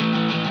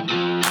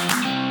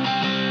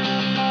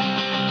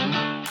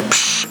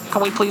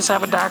Can we please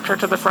have a doctor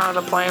to the front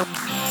of the plane?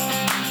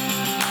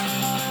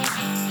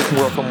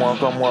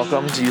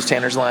 Welcome to Use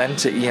Tanner's Line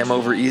to EM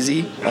Over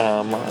Easy.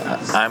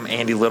 I'm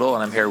Andy Little,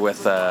 and I'm here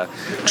with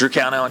Drew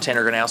Cownow and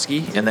Tanner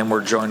Gronowski, and then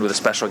we're joined with a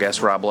special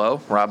guest, Rob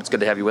Lowe. Rob, it's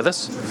good to have you with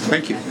us.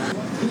 Thank you.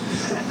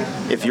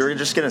 If you were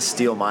just going to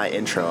steal my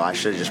intro, I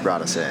should have just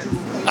brought us in.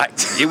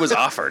 It was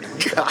offered,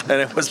 and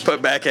it was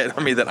put back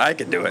on me that I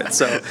could do it.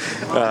 So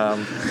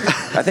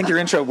I think your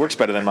intro works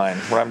better than mine,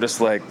 where I'm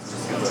just like,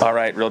 all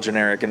right, real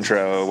generic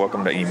intro,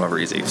 welcome to EM Over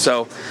Easy.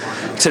 So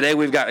today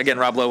we've got, again,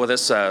 Rob Lowe with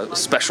us,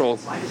 special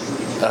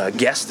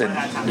guest,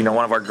 and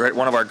one of our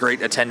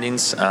great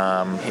attendings.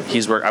 I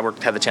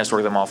had the chance to work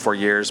with him all 4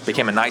 years.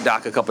 Became a night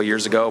doc a couple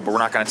years ago, but we're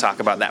not going to talk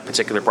about that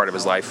particular part of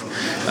his life.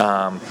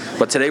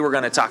 But today we're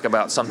going to talk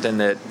about something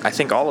that I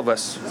think all of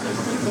us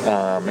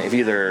have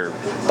either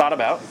thought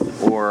about,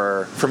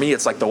 or for me,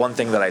 it's like the one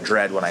thing that I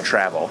dread when I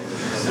travel,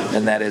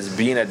 and that is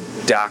being a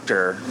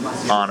doctor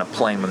on a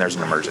plane when there's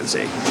an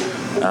emergency.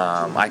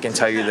 I can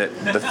tell you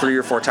that the 3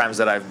 or 4 times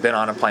that I've been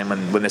on a plane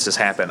when this has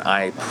happened,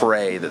 I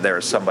pray that there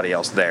is somebody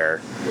else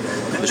there.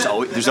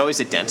 There's always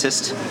a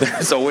dentist.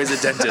 There's always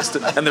a dentist,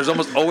 and there's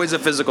almost always a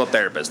physical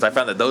therapist. I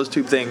found that those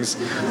two things,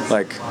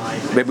 like,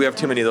 maybe we have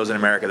too many of those in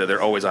America that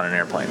they're always on an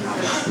airplane.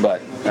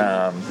 But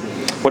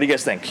what do you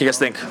guys think? You guys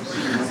think,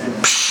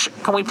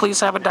 can we please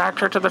have a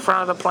doctor to the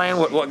front of the plane?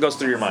 What goes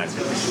through your mind?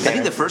 I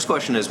think the first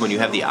question is, when you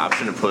have the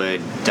option to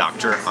put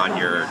doctor on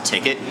your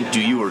ticket,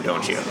 do you or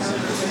don't you?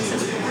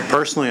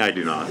 Personally, I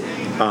do not.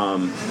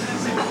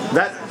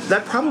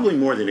 That probably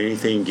more than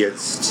anything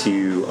gets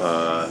to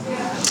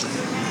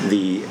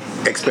the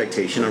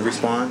expectation of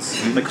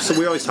response. Like, so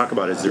we always talk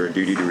about, is there a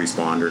duty to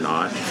respond or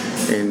not?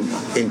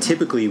 And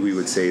typically we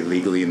would say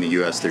legally in the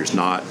U.S. there's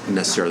not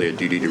necessarily a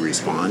duty to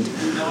respond.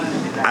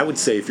 I would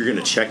say if you're going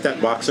to check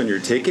that box on your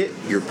ticket,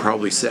 you're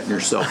probably setting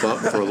yourself up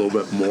for a little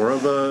bit more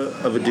of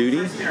a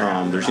duty.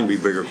 There's going to be a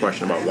bigger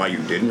question about why you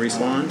didn't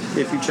respond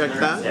if you checked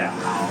that.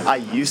 Yeah. I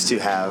used to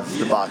have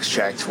the box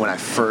checked when I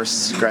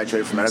first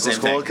graduated from medical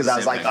school, because I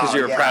was like, because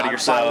you were proud of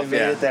yourself. I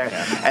made it there.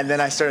 Yeah. And then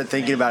I started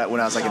thinking about it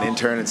when I was like an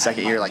intern in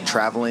second year, like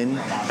traveling,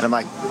 and I'm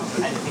like,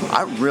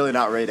 I'm really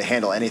not ready to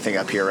handle anything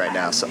up here right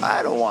now, so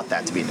I don't want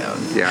that to be known.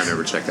 Yeah, I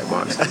never checked that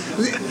box.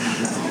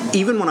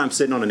 Even when I'm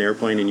sitting on an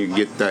airplane and you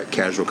get that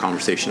casual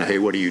conversation of, hey,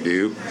 what do you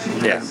do?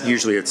 Yeah.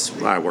 Usually it's,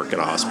 I work at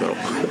a hospital.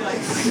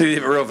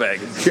 Real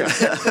vague. Yeah.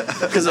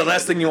 Because the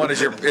last thing you want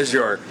is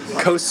your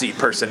co-seat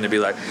person to be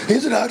like,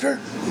 he's a doctor.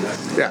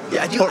 Yeah.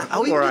 Yeah.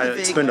 Or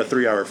I spend a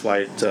 3-hour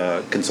flight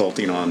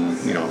consulting on,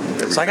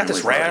 So I got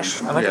this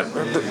rash. I'm like,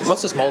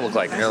 what's this mole look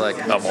like? And you're like,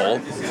 a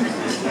mole?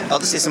 I'll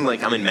just say something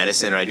like, I'm in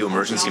medicine, or I do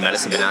emergency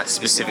medicine, but not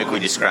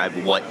specifically describe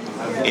what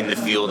in the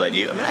field I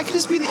do. I mean, I could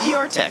just be the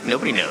ER tech.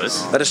 Nobody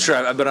knows. That is true.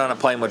 I've been on a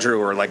plane with Drew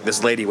where, like,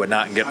 this lady would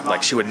not get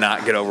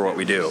over what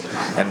we do.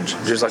 And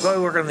Drew's like, we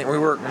work in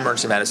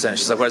emergency medicine.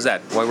 She's like, what is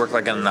that? Well, I work,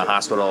 like, in the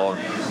hospital.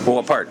 Well,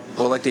 what part?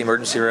 Well, like, the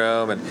emergency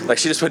room. And, like,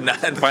 she just would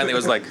not. And finally it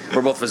was like,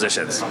 we're both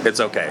physicians. It's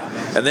okay.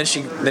 And then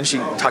she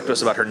talked to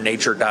us about her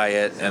nature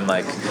diet and,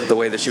 like, the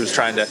way that she was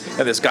trying to,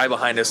 and this guy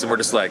behind us, and we're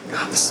just like,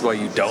 this is why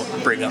you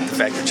don't bring up the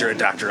fact that you're a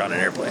doctor on an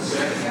airplane.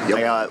 Yep.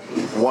 I got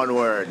one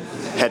word: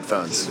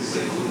 headphones.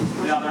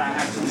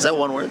 Is that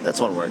one word? That's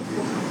one word.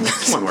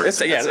 That's one word.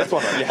 That's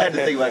one word. Yeah. I had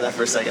to think about that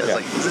for a second. I was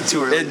like, is it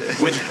too early?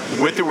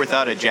 With or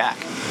without a jack?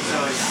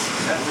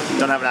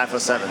 Don't have an iPhone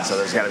 7, so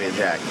there's got to be a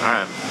jack. All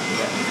right.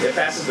 It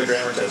passes the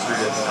grammar test. Drew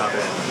didn't hop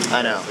in.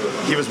 I know.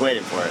 He was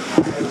waiting for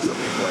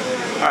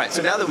it. All right.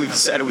 So now that we've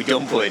decided we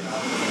don't put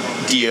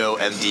DO,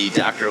 MD,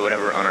 doctor, or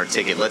whatever on our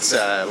ticket, let's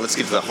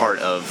get to the heart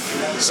of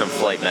some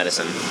flight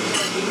medicine.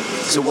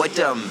 So what?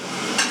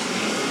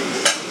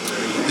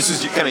 This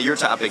is kind of your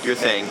topic, your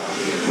thing.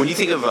 When you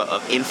think of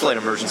an in-flight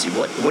emergency,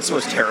 what's the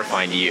most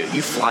terrifying to you?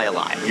 You fly a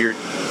lot. You're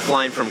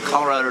flying from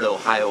Colorado to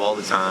Ohio all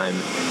the time.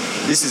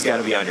 This has got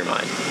to be on your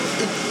mind.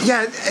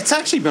 Yeah, it's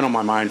actually been on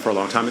my mind for a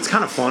long time. It's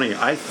kind of funny.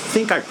 I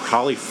think I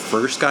probably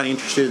first got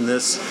interested in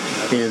this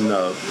in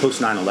the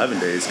post 9/11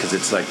 days, because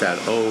it's like that,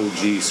 oh,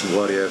 geez,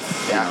 what if,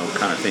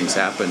 kind of things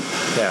happen.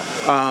 Yeah.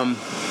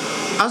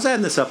 I was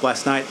adding this up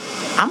last night.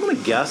 I'm going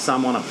to guess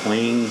I'm on a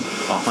plane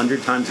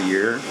 100 times a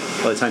year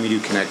by the time you do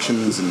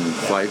connections and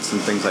flights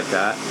and things like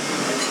that.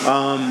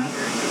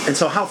 And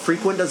so how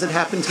frequent does it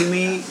happen to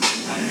me?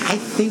 I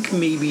think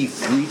maybe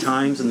 3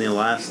 times in the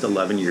last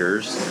 11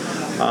 years.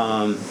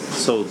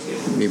 So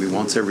maybe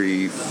once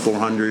every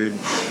 400,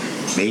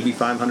 maybe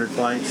 500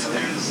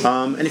 flights.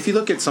 And if you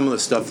look at some of the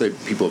stuff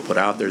that people have put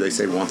out there, they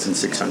say once in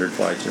 600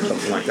 flights or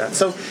something like that.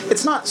 So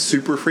it's not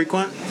super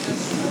frequent.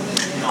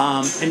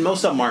 And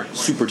most of them aren't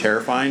super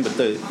terrifying, but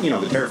the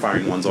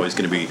terrifying one's always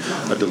going to be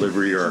a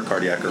delivery or a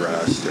cardiac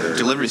arrest.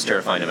 Delivery's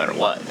terrifying no matter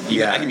what.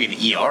 I can be in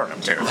the ER and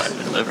I'm terrified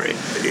of delivery.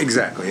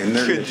 Exactly. And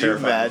could you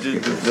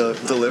imagine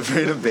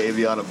delivering a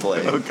baby on a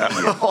plane? Oh, God.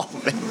 Oh,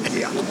 man.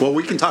 Yeah. Well,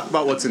 we can talk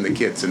about what's in the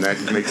kits, and that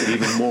makes it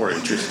even more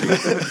interesting.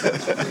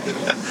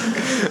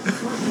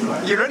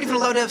 You're not even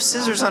allowed to have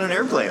scissors on an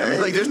airplane. I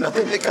mean, like, there's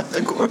nothing that got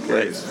the cord.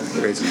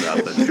 Crazy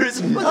nothing.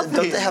 There's nothing.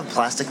 Don't they have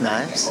plastic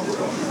knives?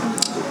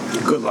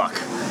 Good luck.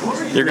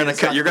 You're gonna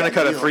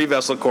cut a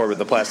 3-vessel cord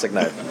with a plastic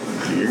knife.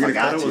 You're gonna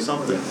got cut it with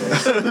to.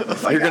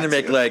 something. You're gonna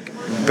make like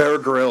Bear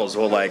Grylls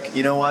will like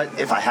You know what?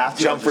 If I have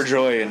to, jump for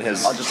joy in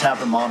his. I'll just have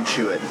the mom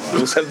chew it.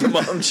 We'll have the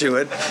mom chew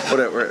it.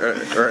 Whatever.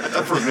 For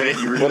a minute,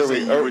 you were What going are to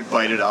we- say you would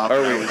bite it off.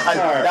 Are we?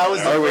 That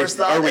was the Are we- first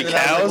thought. are we and then I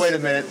was cows? like, wait a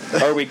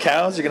minute. Are we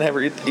cows? You're gonna have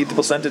her eat the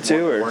placenta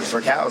too, or? Works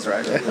for cows,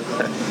 right?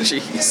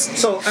 Jeez.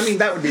 So, I mean,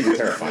 that would be the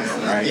terrifying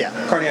one, right? Yeah.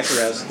 Cardiac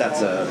arrest,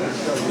 that's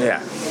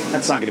Yeah.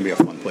 not going to be a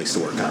fun place to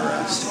work on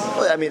arrest.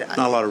 Well, I mean, Not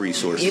a lot of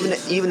resources.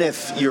 even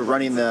if you're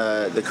running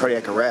the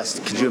cardiac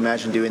arrest, could you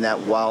imagine doing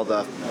that while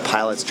the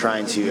pilot's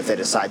trying to, if they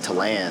decide to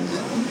land,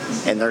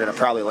 and they're going to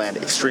probably land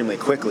extremely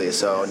quickly.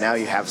 So now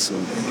you have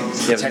some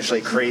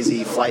potentially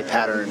crazy flight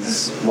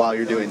patterns while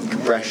you're doing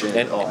compression.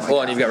 And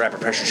and you've got rapid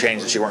pressure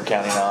change that you weren't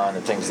counting on,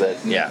 and things that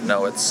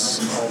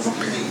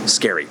it's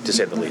scary to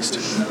say the least.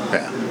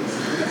 Yeah.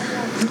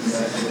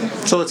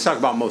 So let's talk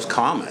about most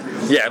common.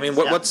 Yeah, I mean,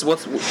 what's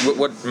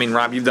I mean,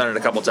 Rob, you've done it a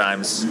couple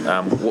times.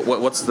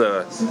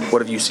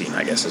 What have you seen?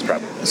 I guess is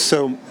probably.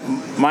 So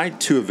my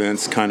two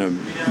events kind of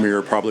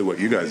mirror probably what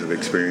you guys have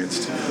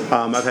experienced.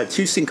 I've had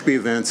 2 syncope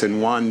events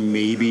and 1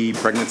 maybe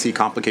pregnancy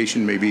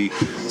complication, maybe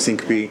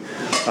syncope.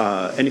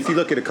 And if you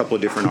look at a couple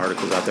of different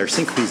articles out there,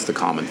 syncope is the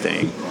common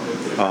thing.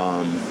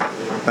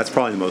 That's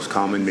probably the most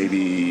common,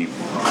 maybe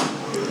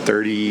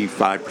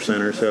 35%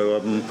 or so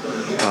of them.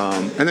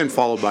 And then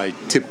followed by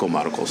typical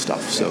medical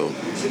stuff. So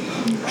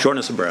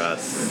shortness of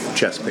breath,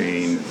 chest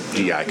pain,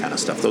 GI kind of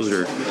stuff. Those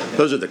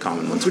are the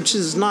common ones, which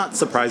is not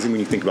surprising when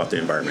you think about the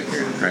environment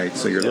here, right?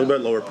 So you're a little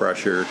bit lower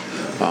pressure,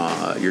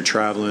 you're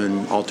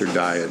traveling, altered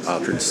diet,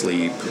 altered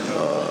sleep,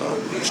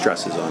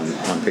 stresses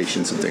on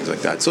patients and things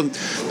like that. So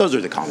those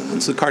are the common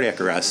ones. The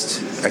cardiac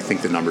arrest, I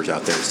think the numbers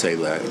out there say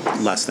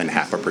less than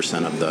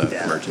 0.5% of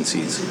the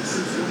emergencies.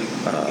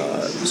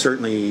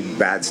 Certainly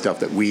bad stuff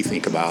that we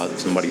think about,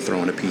 somebody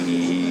throwing a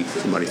PE,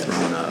 somebody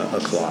throwing a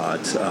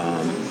clot,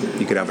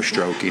 you could have a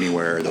stroke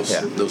anywhere,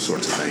 those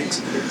sorts of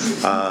things.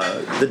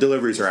 The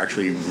deliveries are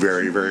actually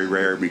very, very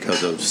rare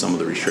because of some of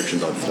the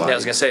restrictions on flight. Yeah, I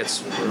was gonna say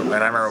and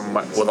I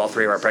remember with all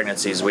 3 of our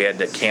pregnancies, we had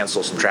to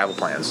cancel some travel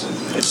plans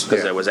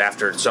because it was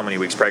after so many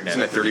weeks pregnant.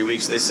 Isn't it 30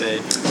 weeks, they say?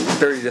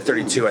 30 to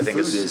 32, I think,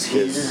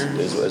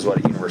 is what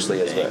it universally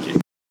is.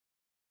 But.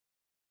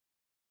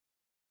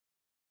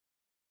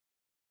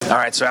 All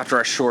right, so after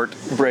our short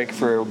break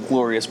for a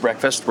glorious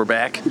breakfast, we're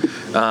back.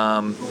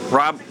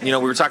 Rob, we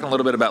were talking a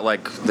little bit about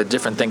like the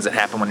different things that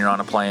happen when you're on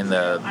a plane,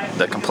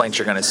 the complaints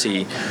you're going to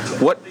see.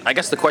 I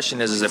guess the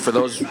question is that for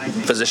those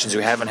physicians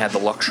who haven't had the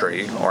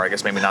luxury, or I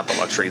guess maybe not the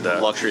luxury,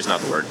 Luxury is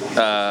not the word.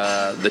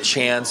 The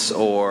chance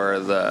or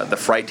the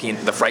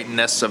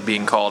frightenedness of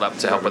being called up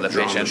to help with a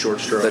patient. The short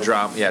straw.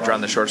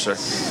 Drawing the short straw.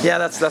 Yeah,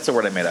 that's a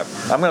word I made up.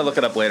 I'm going to look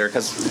it up later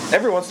because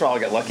every once in a while I'll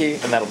get lucky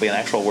and that'll be an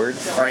actual word.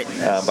 Right.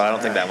 But I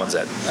don't think that one's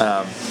it.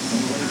 I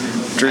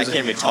can't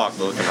even talk.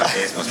 The look on my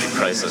face must be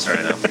priceless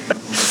right now.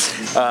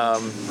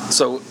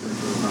 So,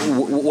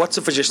 what's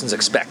the physicians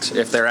expect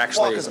if they're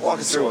actually Walk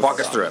us through it. Walk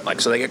us through it. Like,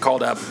 so they get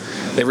called up,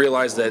 they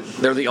realize that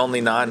they're the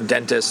only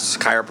non-dentist,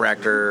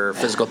 chiropractor,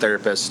 physical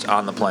therapist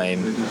on the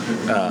plane,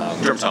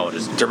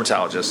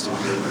 dermatologist.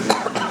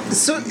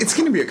 So it's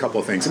going to be a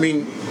couple of things. I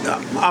mean,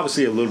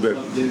 obviously a little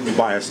bit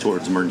biased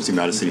towards emergency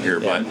medicine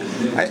here, but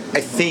I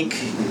think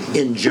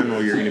in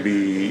general you're going to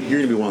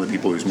be one of the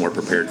people who's more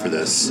prepared for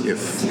this,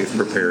 if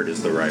prepared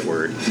is the right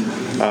word,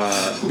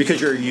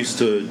 because you're used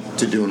to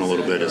doing a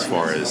little bit as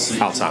far as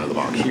outside of the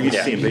box. You're used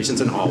to seeing patients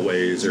in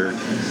hallways or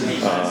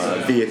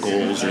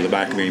vehicles or the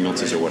back of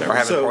ambulances or whatever. Or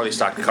having poorly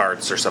stocked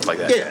carts or stuff like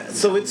that. Yeah,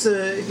 so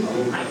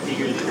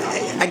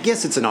I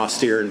guess it's an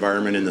austere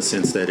environment in the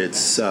sense that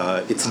it's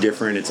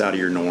different, it's out of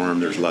your norm,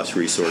 there's less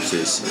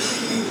resources.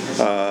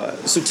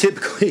 So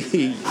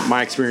typically,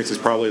 my experience is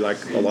probably like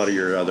a lot of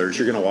your others.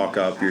 You're going to walk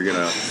up, you're going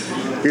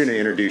to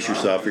introduce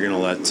yourself, you're going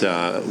to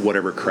let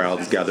whatever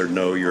crowd is gathered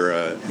know you're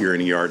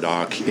an ER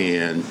doc,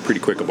 and pretty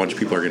quick a bunch of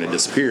people are going to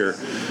disappear,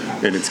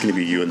 and it's going to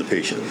be you and the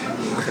patient.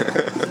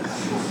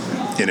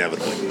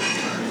 Inevitably.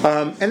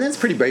 And that's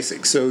pretty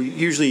basic. So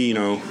usually,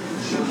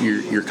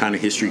 your kind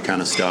of history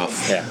kind of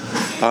stuff. Yeah.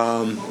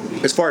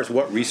 As far as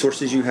what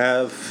resources you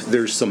have,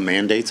 there's some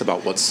mandates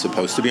about what's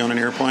supposed to be on an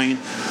airplane.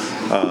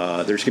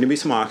 There's going to be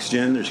some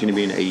oxygen. There's going to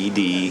be an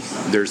AED.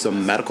 There's a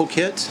medical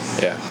kit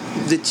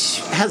that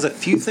has a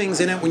few things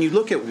in it. When you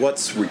look at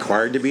what's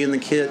required to be in the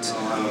kit,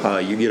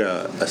 you get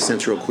a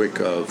sense real quick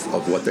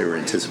of what they were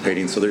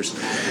anticipating. So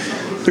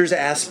there's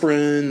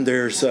aspirin,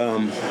 there's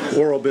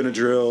oral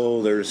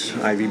Benadryl, there's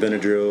IV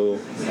Benadryl,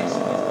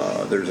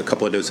 there's a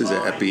couple of doses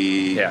of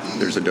Epi,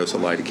 there's a dose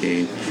of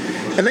lidocaine,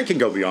 and they can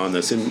go beyond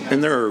this. And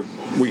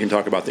we can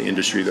talk about the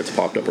industry that's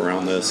popped up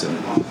around this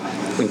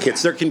and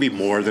kits. There can be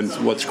more than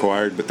what's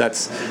required, but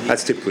that's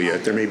typically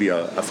it. There may be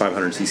a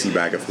 500cc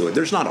bag of fluid.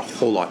 There's not a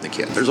whole lot in the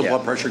kit. There's a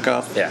blood pressure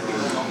cuff. There's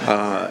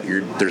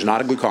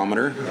not a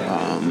glucometer.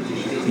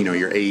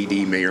 Your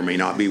AED may or may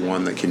not be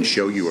one that can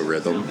show you a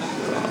rhythm.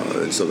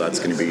 So that's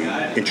going to be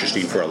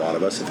interesting for a lot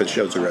of us. If it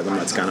shows a rhythm,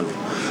 that's kind of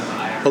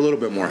a little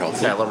bit more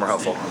helpful. Yeah, a little more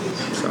helpful.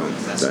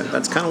 So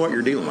that's kind of what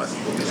you're dealing with.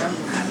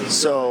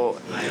 So,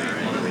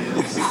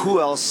 who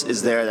else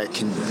is there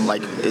that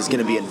is going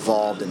to be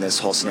involved in this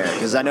whole scenario?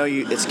 Because I know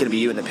it's going to be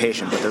you and the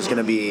patient, but there's going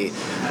to be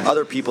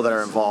other people that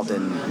are involved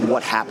in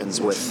what happens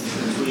with.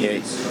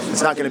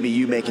 It's not going to be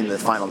you making the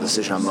final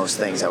decision on most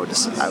things.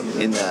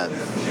 In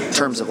the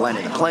terms of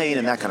landing the plane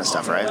and that kind of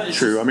stuff, right?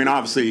 True. I mean,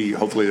 obviously,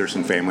 hopefully, there's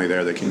some family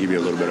there that can give you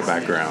a little bit of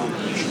background.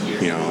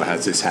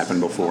 Has this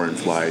happened before in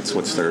flights?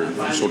 What's their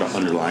sort of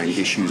underlying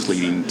issues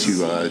leading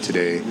to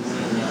today?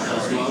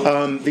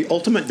 The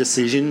ultimate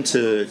decision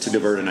to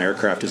divert an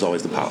aircraft is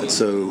always the pilot.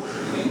 So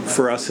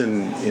for us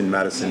in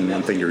medicine,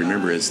 one thing to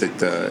remember is that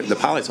the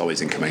pilot's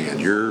always in command.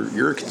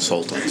 You're a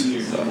consultant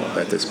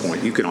at this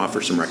point. You can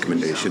offer some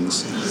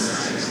recommendations.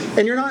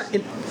 And you're not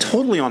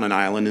totally on an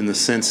island in the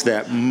sense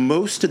that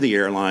most of the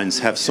airlines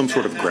have some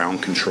sort of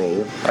ground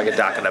control. Like a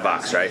dock in a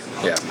box, right?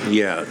 Yeah.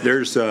 Yeah,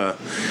 there's a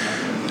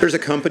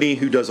company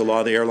who does a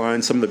lot of the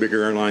airlines. Some of the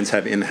bigger airlines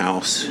have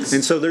in-house.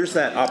 And so there's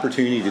that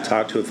opportunity to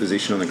talk to a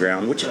physician on the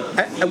ground, which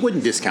I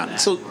wouldn't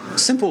discount. So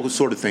simple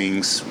sort of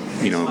things,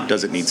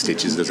 does it need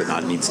stitches? Does it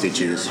not need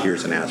stitches?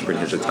 Here's an aspirin,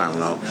 here's a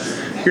Tylenol.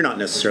 You're not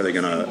necessarily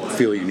going to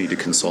feel you need to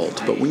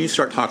consult. But when you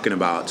start talking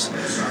about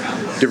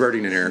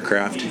diverting an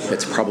aircraft,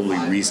 it's probably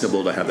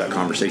reasonable to have that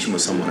conversation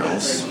with someone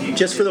else,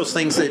 just for those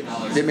things that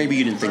maybe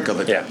you didn't think of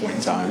at that point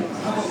in time.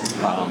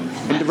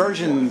 And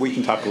diversion, we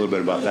can talk a little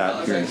bit about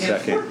that here in a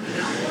second.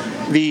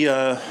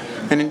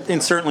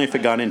 And certainly if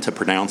it got into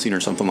pronouncing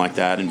or something like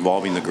that,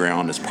 involving the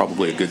ground is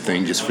probably a good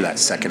thing just for that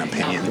second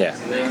opinion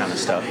kind of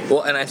stuff.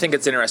 Well, and I think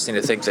it's interesting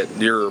to think that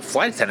your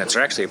flight attendants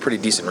are actually a pretty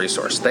decent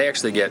resource. They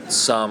actually get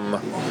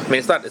some,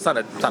 it's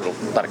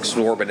not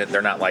exorbitant.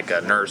 They're not like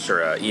a nurse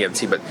or a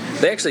EMT, but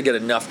they actually get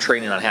enough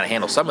training on how to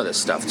handle some of this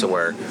stuff to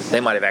where they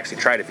might have actually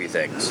tried a few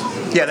things.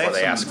 Yeah,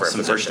 they ask for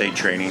some first aid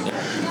training.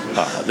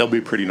 They'll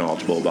be pretty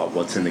knowledgeable about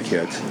what's in the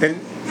kit.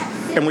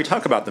 And we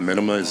talk about the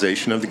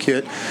minimization of the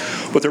kit,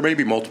 but there may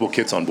be multiple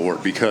kits on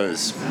board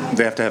because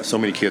they have to have so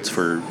many kits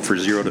for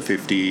 0 to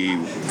 50,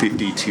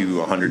 50 to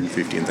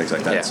 150, and things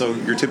like that. Yeah. So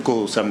your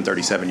typical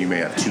 737, you may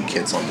have 2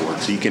 kits on board.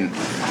 So you can,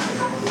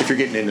 if you're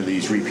getting into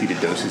these repeated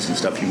doses and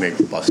stuff, you may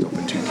bust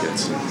open 2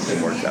 kits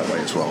and work that way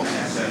as well.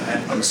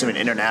 I'm assuming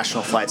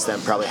international flights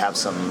then probably have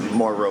some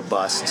more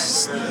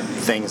robust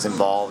things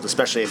involved,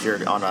 especially if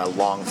you're on a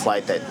long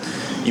flight that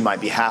you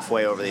might be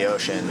halfway over the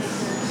ocean.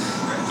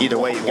 Either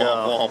way you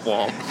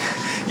go.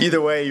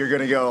 Either way, you're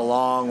going to go a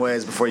long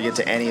ways before you get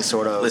to any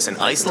sort of... Listen,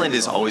 Iceland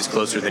is always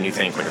closer than you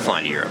think when you're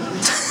flying to Europe.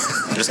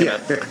 I'm just going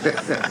to...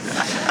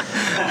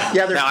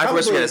 Now, I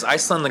always forget, is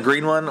Iceland the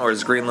green one, or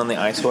is Greenland the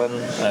ice one?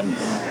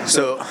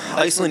 So,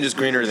 Iceland is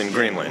greener than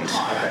Greenland,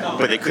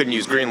 but they couldn't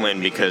use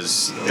Greenland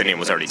because the name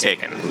was already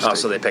taken.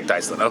 So they picked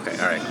Iceland. Okay,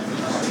 all right.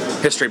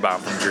 History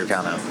bomb from Drew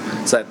Calno.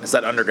 It's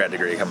that undergrad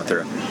degree coming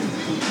through.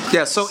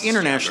 Yeah, so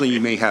internationally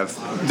you may have,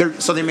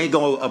 they may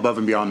go above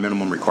and beyond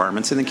minimum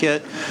requirements in the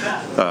kit,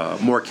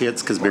 more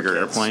kits because bigger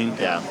airplane.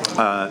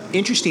 Yeah.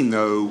 Interesting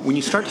though, when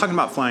you start talking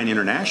about flying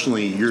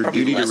internationally, your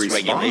duty to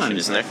respond,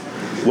 isn't there?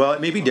 Well,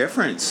 it may be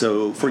different.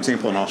 So, for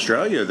example, in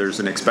Australia, there's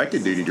an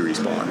expected duty to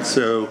respond.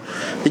 So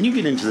then you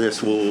get into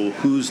this, well,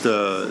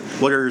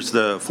 where's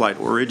the flight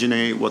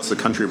originate? What's the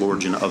country of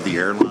origin of the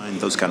airline?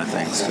 Those kind of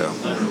things. So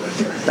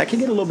that can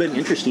get a little bit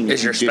interesting.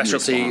 Is your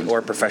specialty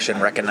or profession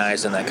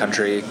recognized in that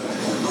country?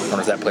 I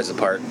wonder if that plays a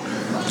part.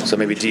 So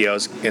maybe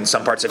DOs in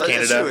some parts of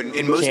Canada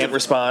can't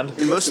respond.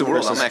 In most of the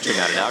world, I'm actually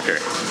not a doctor.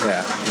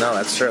 Yeah, no,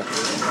 that's true.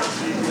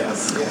 Yeah.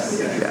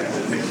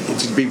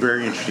 It would be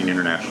very interesting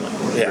internationally.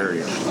 Yeah. Very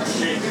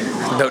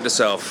interesting. Note to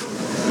self: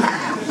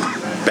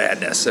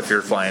 badness if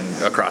you're flying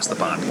across the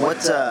pond.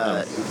 What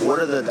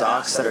are the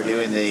docs that are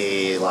doing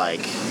the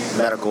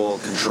medical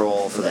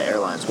control for the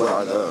airlines? What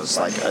are those?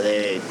 Are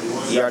they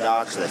ER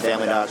docs? Are they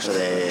family docs? Are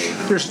they?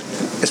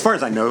 As far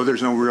as I know,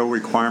 there's no real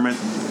requirement.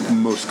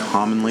 Most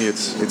commonly,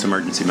 it's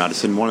emergency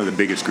medicine. One of the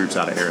biggest groups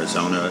out of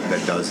Arizona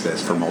that does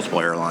this for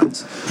multiple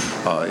airlines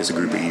is a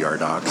group of ER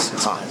docs.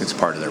 It's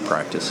part of their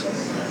practice.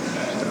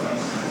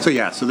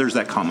 So there's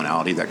that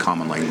commonality, that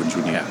common language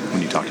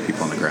when you talk to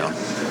people on the ground.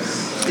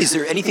 Is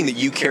there anything that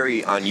you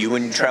carry on you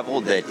when you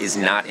travel that is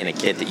not in a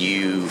kit that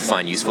you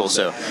find useful?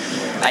 So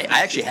I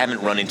actually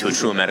haven't run into a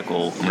true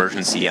medical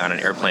emergency on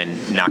an airplane,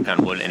 knock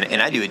on wood,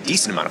 and I do a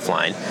decent amount of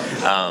flying.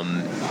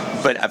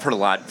 But I've heard a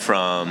lot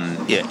from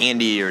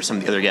Andy or some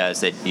of the other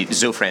guys that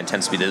Zofran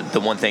tends to be the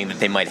one thing that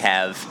they might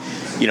have,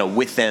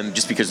 with them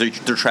just because they're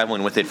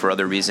traveling with it for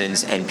other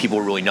reasons, and people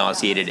are really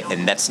nauseated,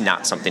 and that's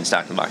not something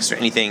stock in the box. Is there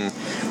anything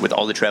with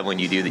all the traveling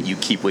you do that you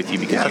keep with you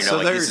because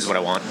this is what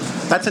I want?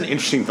 That's an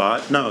interesting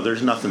thought. No,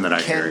 there's nothing that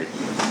I carry.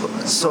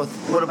 So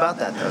what about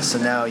that though? So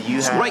now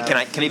you have... Right, can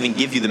I even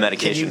give you the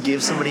medication? Can you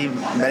give somebody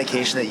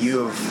medication that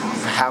you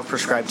have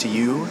prescribed to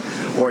you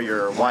or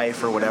your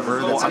wife or whatever?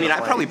 Well, I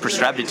probably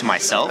prescribed it to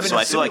myself, so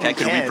I feel like I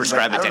can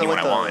re-prescribe it to anyone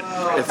I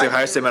want. If the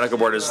Ohio State Medical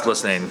Board is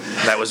listening,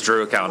 that was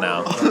Drew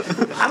Calno.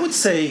 I would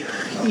say,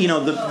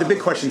 the big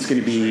question is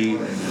going to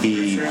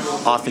be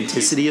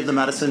authenticity of the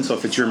medicine. So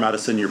if it's your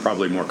medicine, you're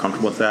probably more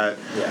comfortable with that.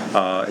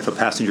 If a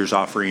passenger's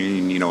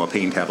offering, a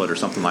pain tablet or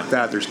something like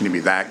that, there's going to be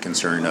that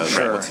concern of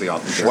what's the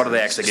authenticity. What are they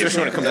actually giving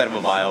Especially when it you? comes out of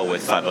a vial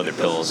with 5 other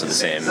pills of the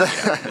same.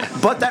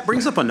 But that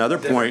brings up another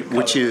point,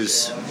 which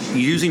is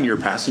using your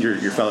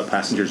fellow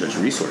passengers as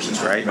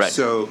resources, right? Right.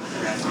 So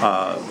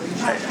I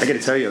got to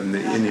tell you, in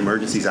the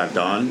emergencies I've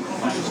done,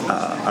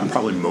 I'm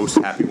probably most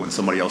happy when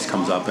somebody else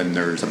comes up and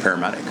there's a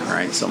paramedic,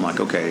 right? So I'm like,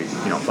 okay,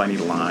 if I need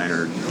a line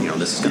or,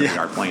 this is going to be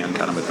our plan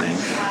kind of a thing.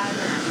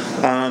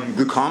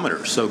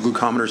 Glucometers. So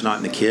glucometers not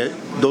in the kit.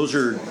 Those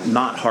are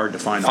not hard to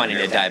find. Finding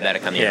a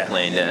diabetic on the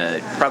airplane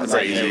Probably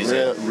very pretty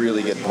easy.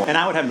 Really good point. And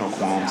I would have no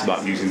qualms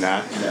about using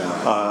that.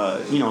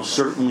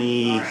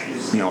 Certainly,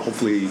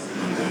 hopefully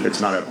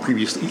it's not a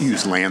previously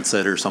used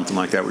Lancet or something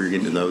like that where you're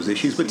getting to those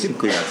issues, but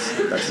typically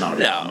that's not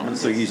a problem.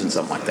 So using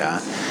something like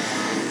that.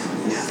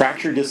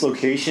 Fracture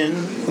dislocation,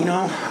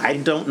 I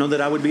don't know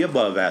that I would be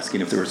above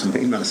asking if there was some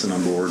pain medicine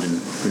on board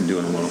and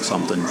doing a little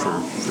something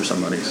for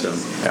somebody. So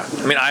Yeah.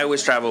 I mean, I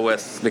always travel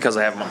with, because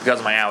of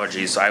my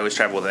allergies, I always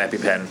travel with an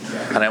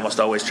EpiPen, and I almost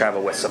always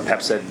travel with some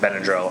Pepcid,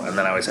 Benadryl, and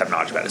then I always have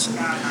nausea medicine.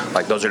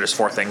 Like, those are just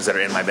 4 things that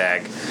are in my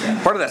bag.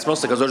 Part of that's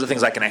mostly because those are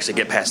things I can actually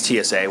get past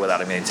TSA without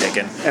them getting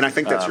taken. And I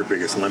think that's your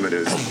biggest limit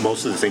is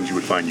most of the things you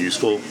would find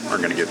useful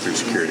aren't going to get through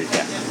security.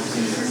 Yeah.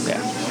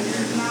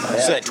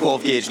 So that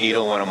 12-gauge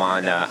needle when I'm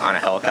on a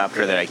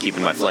helicopter that I keep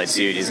in my flight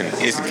suit isn't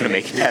going to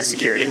make it past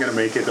security. Ain't going to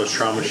make it. Those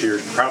trauma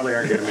shears probably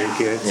aren't going to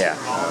make it. Yeah.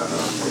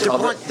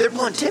 They're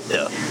blunt tip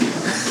though.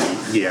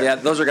 Yeah,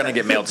 those are going to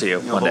get mailed to you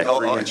one day.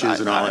 3 inches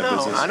and all that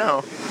business. I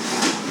know.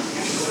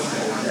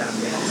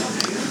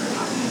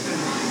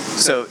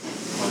 So,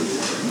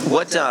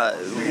 what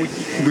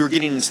we were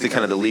getting into the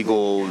kind of the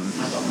legal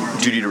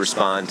duty to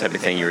respond type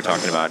of thing you were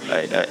talking about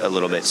a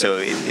little bit. So,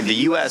 in the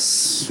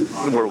U.S.,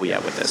 where are we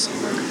at with this?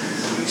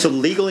 So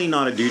legally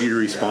not a duty to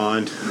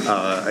respond.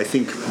 I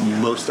think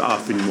most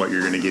often what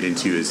you're going to get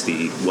into is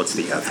what's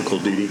the ethical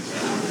duty.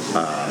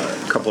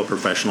 A couple of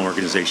professional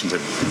organizations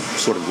have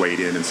sort of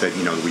weighed in and said,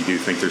 we do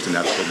think there's an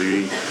ethical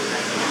duty.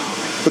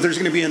 But there's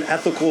going to be an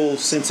ethical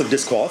sense of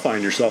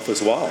disqualifying yourself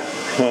as well.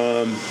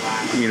 Have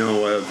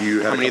you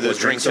had How many of those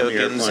drink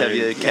tokens have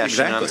you cashed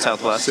in on the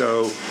Southwest?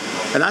 So,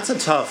 and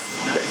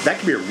that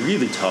could be a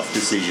really tough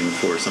decision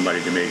for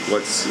somebody to make.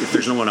 If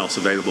there's no one else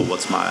available,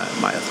 what's my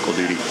ethical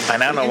duty? I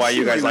now know why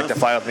you guys like to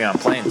fly with me on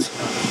planes.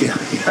 Yeah.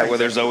 That way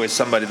there's always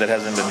somebody that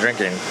hasn't been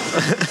drinking.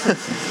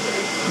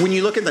 When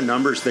you look at the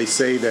numbers, they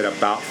say that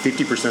about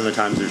 50% of the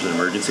times there's an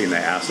emergency and they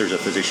ask there's a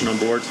physician on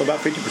board. So about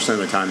 50% of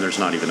the time there's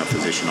not even a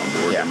physician on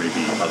board. Yeah. There may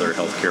be other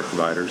healthcare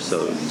providers.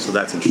 So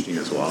that's interesting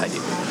as well.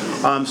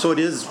 So it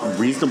is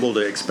reasonable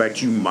to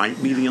expect you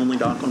might be the only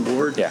doc on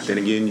board. Yeah. Then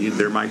again,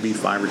 there might be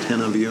 5 or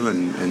 10 of you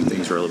and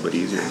things are a little bit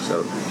easier.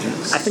 So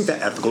I think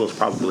that ethical is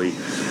probably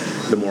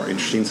the more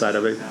interesting side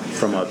of it.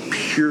 From a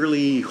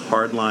purely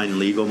hardline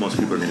legal, most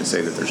people are going to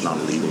say that there's not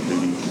a legal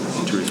duty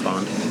to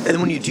respond. And then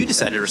when you do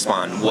decide to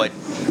respond, what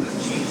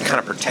kind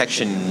of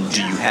protection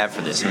do you have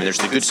for this? I mean, there's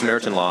the Good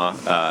Samaritan law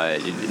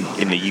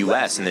in the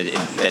U.S., and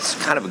that's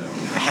kind of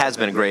has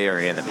been a gray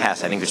area in the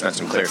past. I think there's been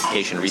some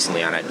clarification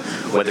recently on it,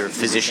 whether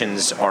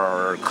physicians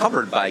are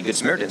covered by Good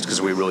Samaritans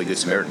because we're really Good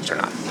Samaritans or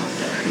not.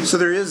 So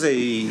there is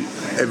a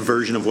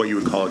version of what you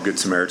would call a Good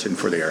Samaritan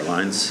for the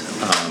airlines.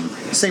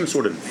 Same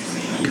sort of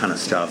kind of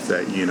stuff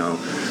that,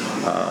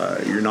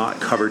 you're not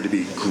covered to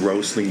be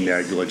grossly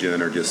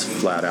negligent or just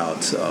flat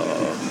out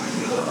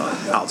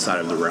outside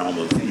of the realm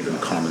of even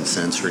common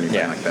sense or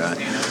anything like that.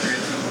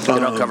 They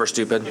don't cover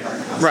stupid.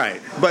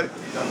 Right,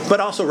 but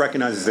also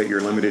recognizes that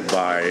you're limited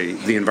by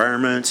the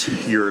environment,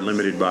 you're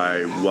limited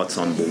by what's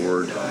on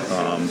board,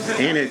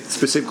 and it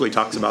specifically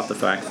talks about the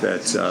fact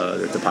that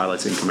the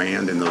pilot's in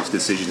command and those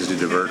decisions to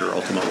divert are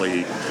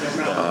ultimately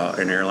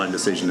an airline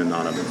decision and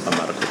not a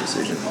medical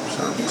decision.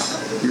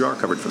 So you are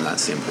covered from that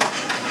standpoint.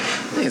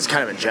 I think it's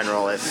kind of in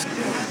general,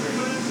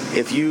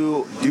 if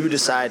you do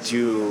decide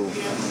to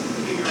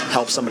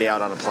help somebody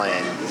out on a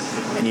plane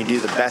and you do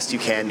the best you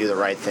can, do the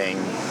right thing,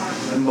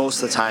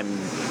 most of the time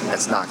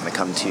that's not going to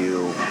come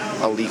to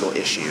a legal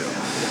issue.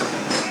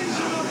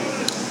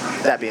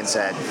 That being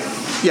said,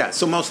 yeah,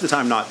 so most of the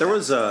time not. There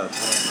was a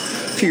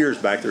few years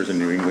back, there was a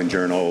New England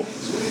Journal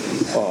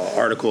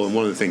article, and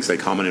one of the things they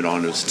commented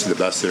on was, to the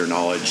best of their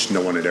knowledge,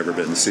 no one had ever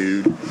been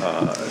sued.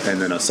 And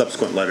then a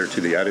subsequent letter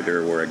to the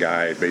editor where a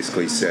guy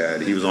basically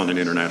said he was on an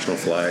international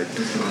flight,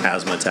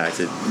 asthma attack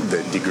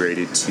that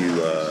degraded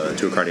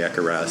to a cardiac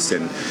arrest,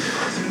 and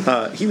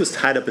he was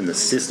tied up in the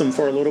system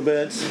for a little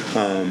bit,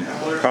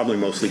 probably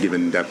mostly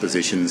given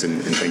depositions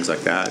and things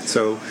like that.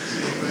 So,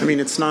 I mean,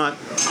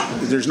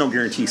 there's no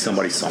guarantee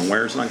somebody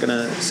somewhere is not going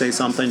to say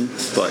something,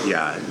 but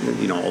yeah,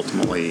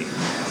 ultimately,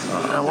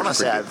 I want to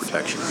say,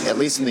 protection. At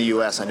least in the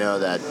U.S., I know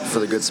that for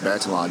the Good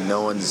Samaritan law,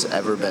 no one's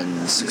ever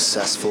been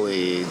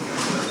successfully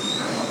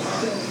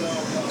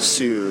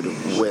sued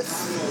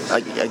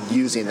with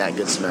using that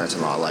Good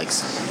Samaritan law. Like,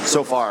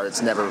 so far,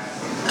 it's never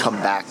come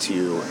back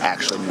to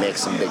actually make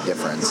some big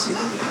difference?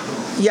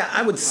 Yeah,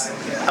 I would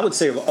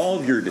say of all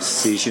of your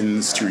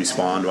decisions to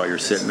respond while you're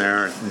sitting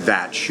there,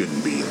 that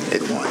shouldn't be the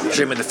one.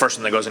 Should be the first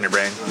one that goes in your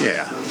brain.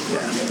 Yeah.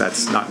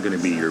 That's not going to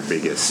be your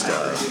biggest.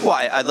 Well,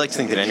 I'd like to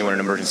think that anyone in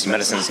emergency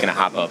medicine is going to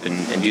hop up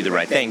and do the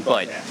right thing,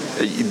 but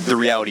the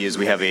reality is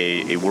we have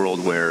a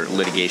world where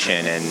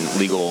litigation and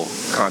legal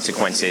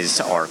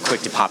consequences are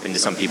quick to pop into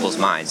some people's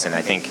minds, and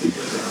I think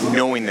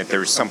knowing that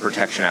there's some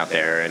protection out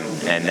there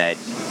and that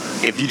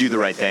if you do the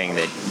right thing,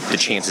 that the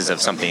chances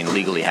of something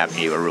legally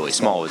happening to you are really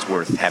small is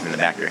worth having in the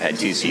back of your head,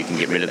 too, so you can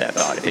get rid of that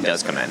thought if it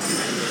does come in.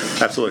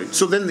 Absolutely.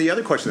 So then the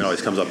other question that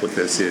always comes up with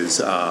this is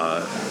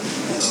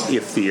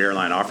if the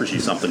airline offers you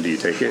something, do you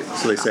take it?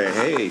 So they say,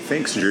 hey,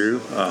 thanks, Drew.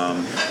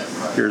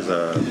 Here's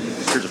a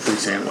free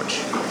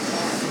sandwich.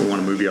 We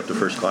want to move you up to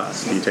first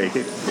class. Do you take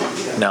it?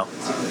 No.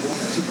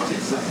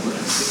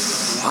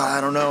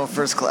 I don't know.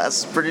 First class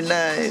is pretty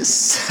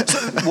nice.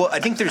 Well, I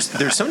think there's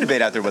some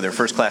debate out there whether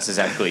first class is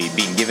actually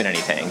being given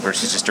anything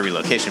versus just a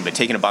relocation, but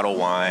taking a bottle of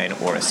wine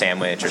or a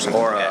sandwich or something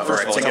Or like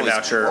that. a ticket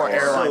voucher. Or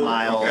airline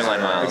miles.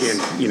 Airline miles.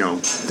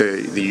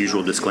 Again, the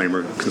usual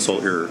disclaimer,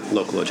 consult your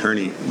local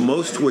attorney.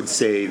 Most would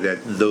say that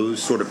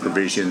those sort of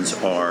provisions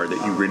are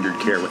that you rendered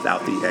care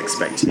without the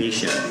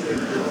expectation.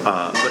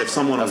 But if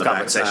someone on the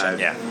compensation,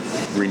 backside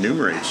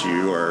remunerates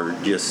you or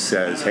just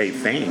says, hey,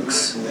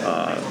 thanks,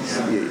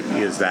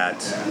 is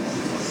that,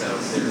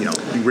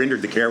 you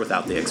rendered the care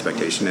without the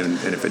expectation, and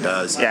if it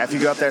does... Yeah, if you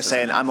go up there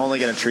saying, I'm only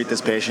going to treat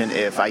this patient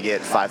if I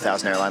get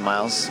 5,000 airline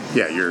miles,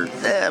 Yeah,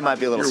 it might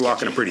be a little you're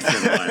walking a sketchy. pretty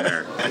thin line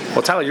there.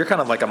 Well, Tyler, you're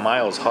kind of like a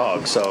Miles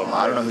hog, so...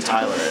 I don't know who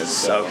Tyler is.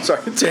 So,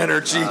 sorry,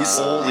 Tanner, jeez.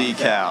 Holy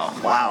cow.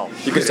 Wow.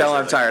 You can tell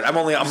I'm tired. I'm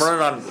running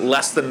on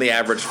less than the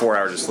average 4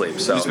 hours of sleep,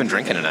 so... Who's been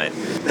drinking tonight?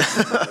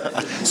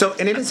 So,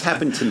 and it has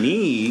happened to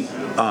me,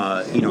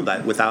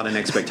 that without an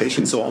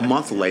expectation. So a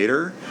month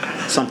later,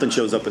 something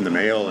shows up in the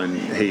mail and,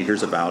 hey,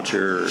 here's a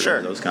voucher, or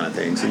Sure. those kind of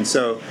things. And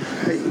so,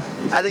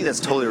 I think that's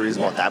totally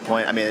reasonable at that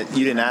point. I mean,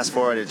 you didn't ask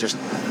for it. It just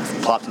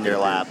plopped into your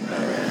lap.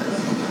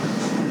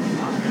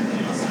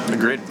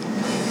 Agreed.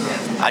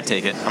 I'd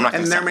take it. I'm not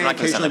going and to there may send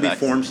occasionally it be back.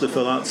 forms to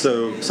fill out.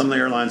 So some of the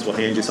airlines will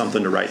hand you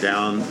something to write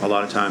down. A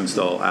lot of times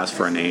they'll ask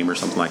for a name or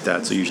something like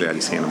that. So usually I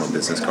just hand them a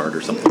business card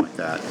or something like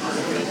that.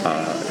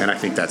 And I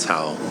think that's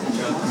how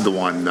the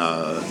one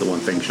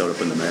thing showed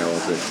up in the mail,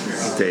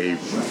 that they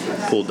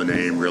pulled the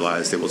name,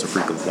 realized it was a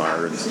frequent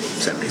flyer, and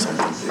sent me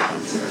something.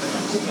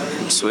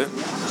 Sweet.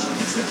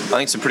 I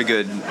think it's a pretty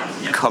good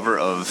cover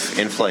of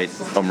in-flight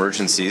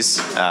emergencies.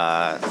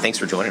 Thanks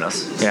for joining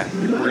us. Yeah.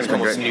 We're going to come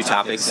up with some new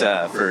topics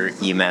for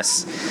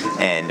EMS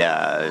and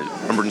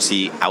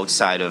emergency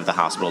outside of the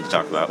hospital to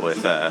talk about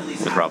with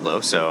Rob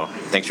Lowe. So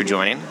thanks for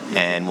joining,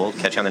 and we'll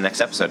catch you on the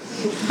next episode.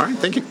 All right,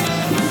 thank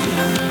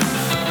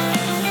you.